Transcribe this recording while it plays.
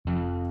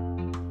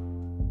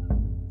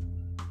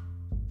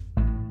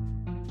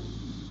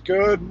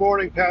Good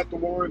morning, Path to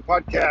Warren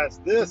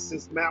podcast. This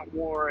is Matt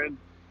Warren.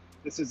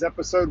 This is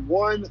episode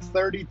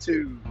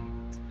 132.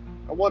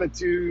 I wanted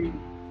to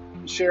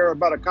share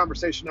about a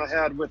conversation I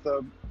had with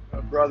a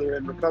brother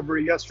in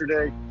recovery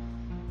yesterday,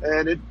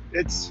 and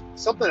it's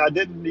something I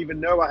didn't even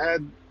know I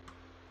had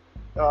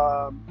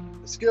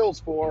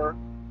skills for,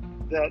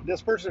 that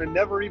this person had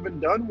never even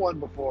done one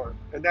before,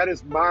 and that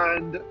is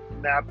mind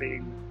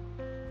mapping.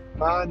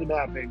 Mind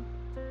mapping.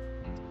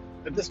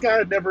 If this guy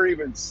had never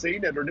even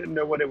seen it or didn't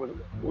know what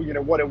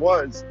it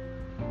was,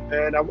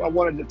 and I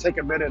wanted to take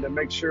a minute and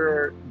make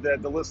sure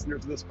that the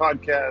listeners of this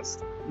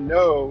podcast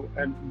know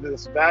and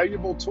this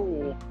valuable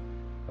tool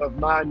of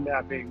mind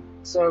mapping.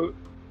 So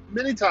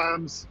many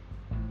times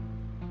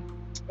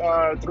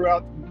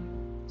throughout,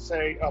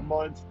 say, a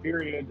month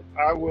period,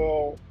 I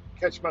will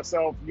catch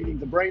myself needing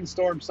to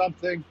brainstorm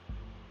something,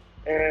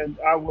 and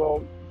I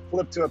will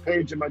flip to a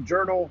page in my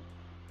journal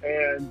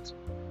and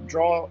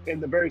draw in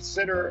the very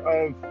center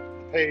of the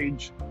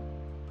page,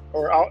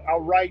 or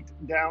I'll write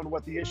down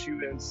what the issue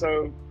is.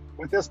 So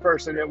with this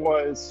person, it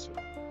was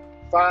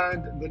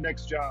find the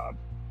next job,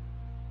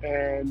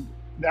 and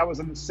that was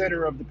in the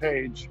center of the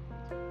page.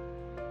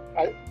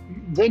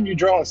 Then you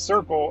draw a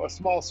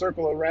small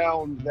circle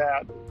around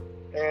that,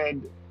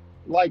 and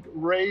like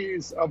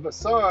rays of the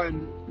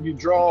sun, you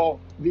draw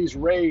these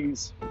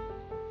rays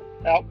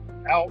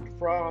out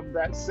from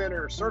that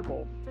center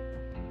circle.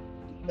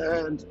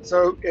 And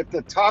so if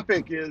the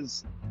topic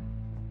is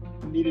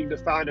needing to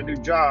find a new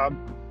job,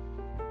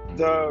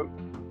 the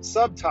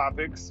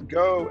subtopics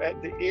go at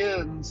the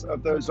ends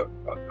of those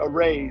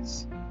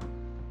arrays.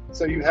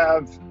 So you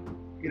have,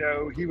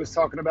 he was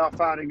talking about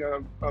finding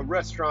a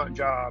restaurant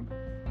job.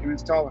 He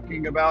was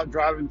talking about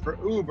driving for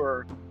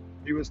Uber.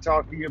 He was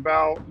talking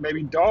about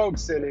maybe dog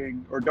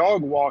sitting or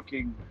dog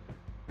walking.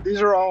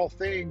 These are all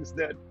things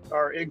that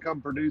are income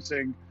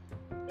producing.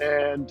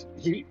 And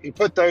he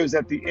put those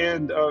at the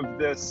end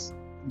of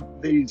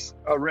these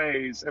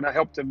arrays, and I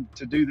helped him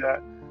to do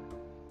that.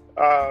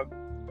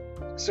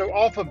 So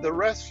off of the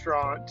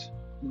restaurant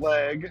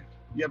leg,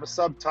 you have a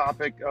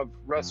subtopic of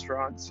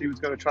restaurants. He was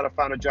going to try to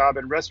find a job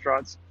in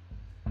restaurants.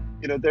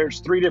 There's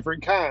three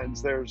different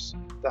kinds. There's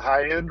the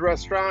high-end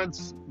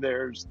restaurants,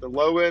 there's the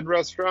low-end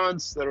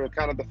restaurants that are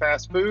kind of the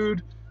fast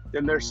food,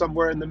 then there's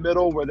somewhere in the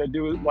middle where they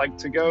do like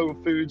to-go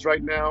foods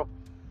right now.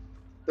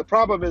 The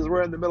problem is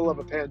we're in the middle of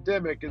a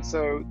pandemic, and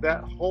so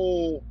that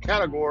whole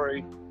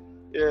category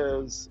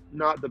is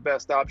not the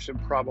best option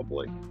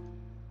probably.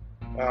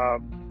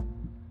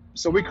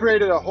 So we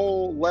created a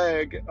whole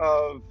leg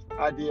of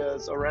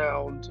ideas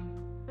around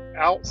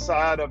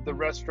outside of the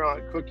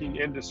restaurant cooking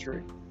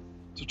industry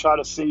to try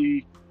to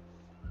see,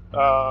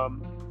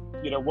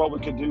 what we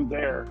could do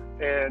there.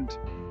 And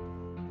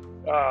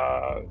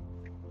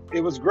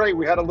it was great.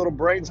 We had a little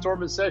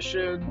brainstorming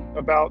session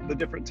about the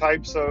different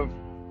types of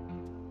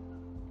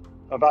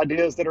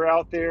ideas that are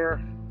out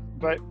there.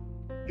 But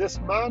this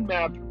mind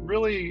map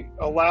really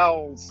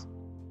allows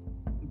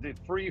the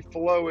free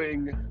flow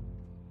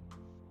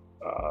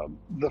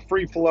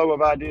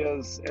of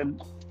ideas.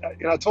 And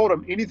I told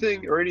him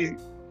anything or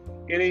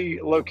any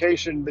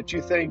location that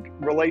you think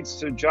relates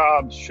to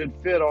jobs should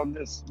fit on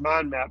this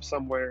mind map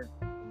somewhere.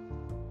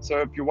 So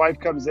if your wife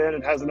comes in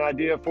and has an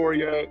idea for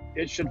you,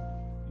 it should,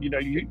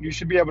 you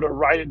should be able to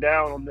write it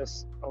down on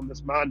this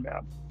mind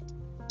map,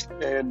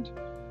 and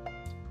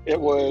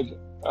it would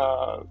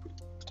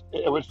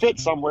fit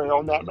somewhere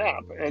on that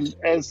map. And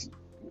as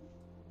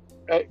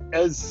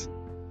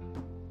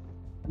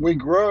we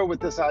grow with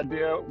this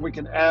idea, we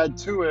can add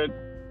to it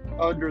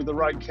under the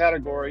right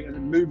category and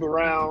then move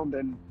around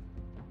and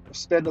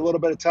spend a little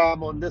bit of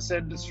time on this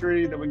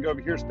industry. Then we can go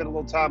over here, spend a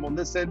little time on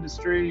this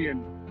industry.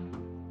 And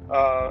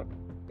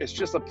it's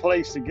just a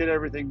place to get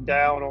everything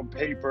down on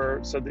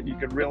paper so that you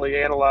can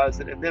really analyze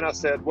it. And then I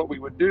said what we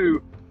would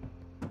do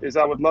is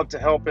I would love to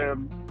help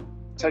him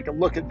take a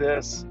look at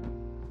this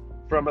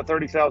from a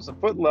 30,000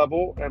 foot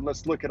level, and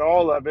let's look at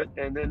all of it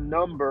and then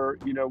number,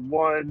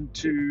 1,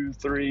 2,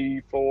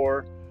 3,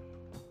 4.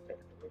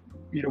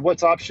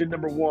 What's option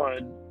number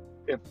one?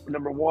 If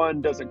number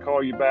one doesn't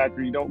call you back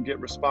or you don't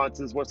get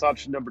responses, what's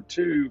option number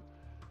two?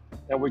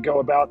 And we go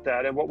about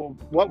that. And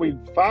what we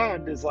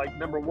find is like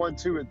number 1,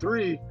 2, and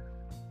 3. If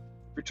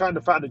you're trying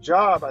to find a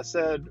job, I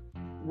said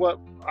what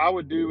I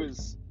would do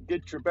is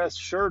get your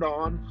best shirt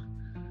on,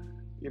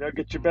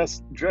 get your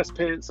best dress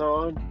pants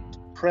on,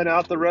 print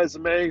out the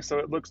resume so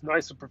it looks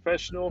nice and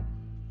professional,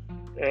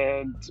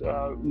 and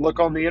look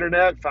on the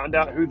internet, find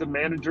out who the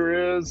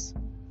manager is,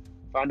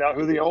 find out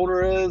who the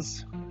owner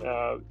is,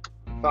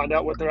 find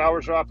out what their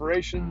hours of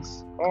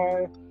operations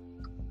are,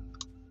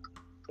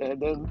 and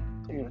then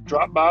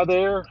drop by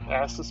there,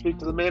 ask to speak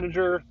to the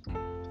manager,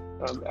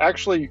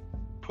 actually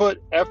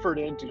put effort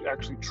into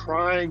actually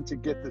trying to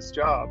get this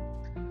job.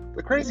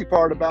 The crazy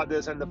part about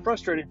this, and the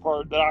frustrating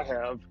part that I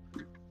have,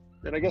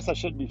 and I guess I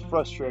shouldn't be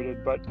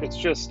frustrated, but it's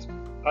just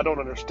I don't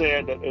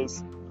understand it,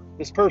 is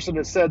this person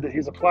has said that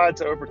he's applied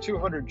to over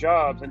 200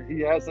 jobs and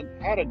he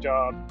hasn't had a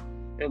job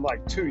in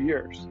like 2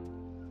 years.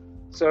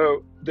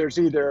 So there's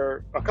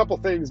either a couple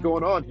things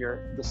going on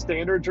here. The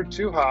standards are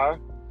too high.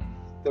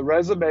 The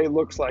resume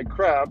looks like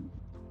crap,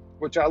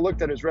 which I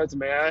looked at his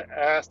resume. I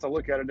asked to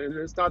look at it, and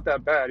it's not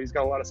that bad. He's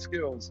got a lot of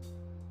skills,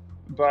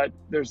 but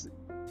there's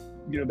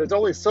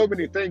only so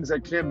many things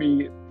that can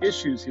be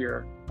issues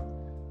here.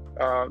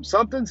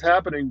 Something's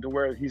happening to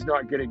where he's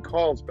not getting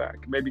calls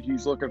back. Maybe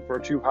he's looking for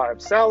too high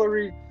of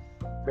salary.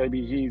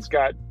 Maybe he's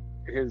got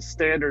his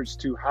standards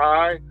too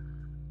high.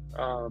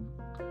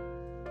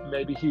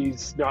 Maybe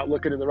he's not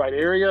looking in the right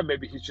area.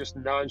 Maybe he's just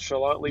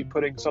nonchalantly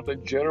putting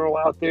something general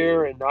out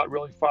there and not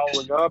really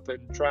following up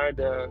and trying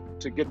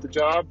to get the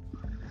job.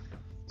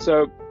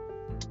 So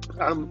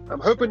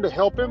I'm hoping to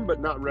help him, but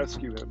not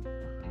rescue him.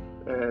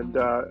 And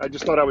I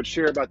just thought I would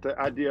share about the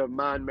idea of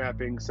mind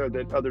mapping so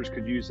that others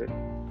could use it.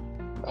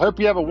 I hope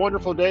you have a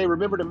wonderful day.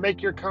 Remember to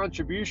make your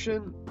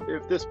contribution.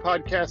 If this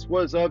podcast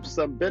was of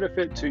some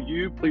benefit to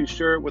you, please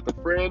share it with a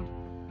friend.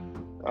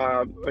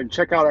 And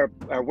check out our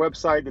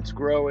website that's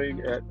growing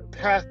at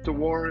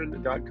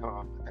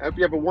pathtowarren.com. I hope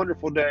you have a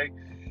wonderful day.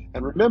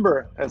 And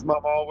remember, as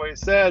Mom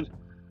always said,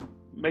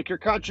 make your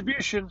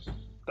contribution.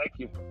 Thank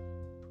you.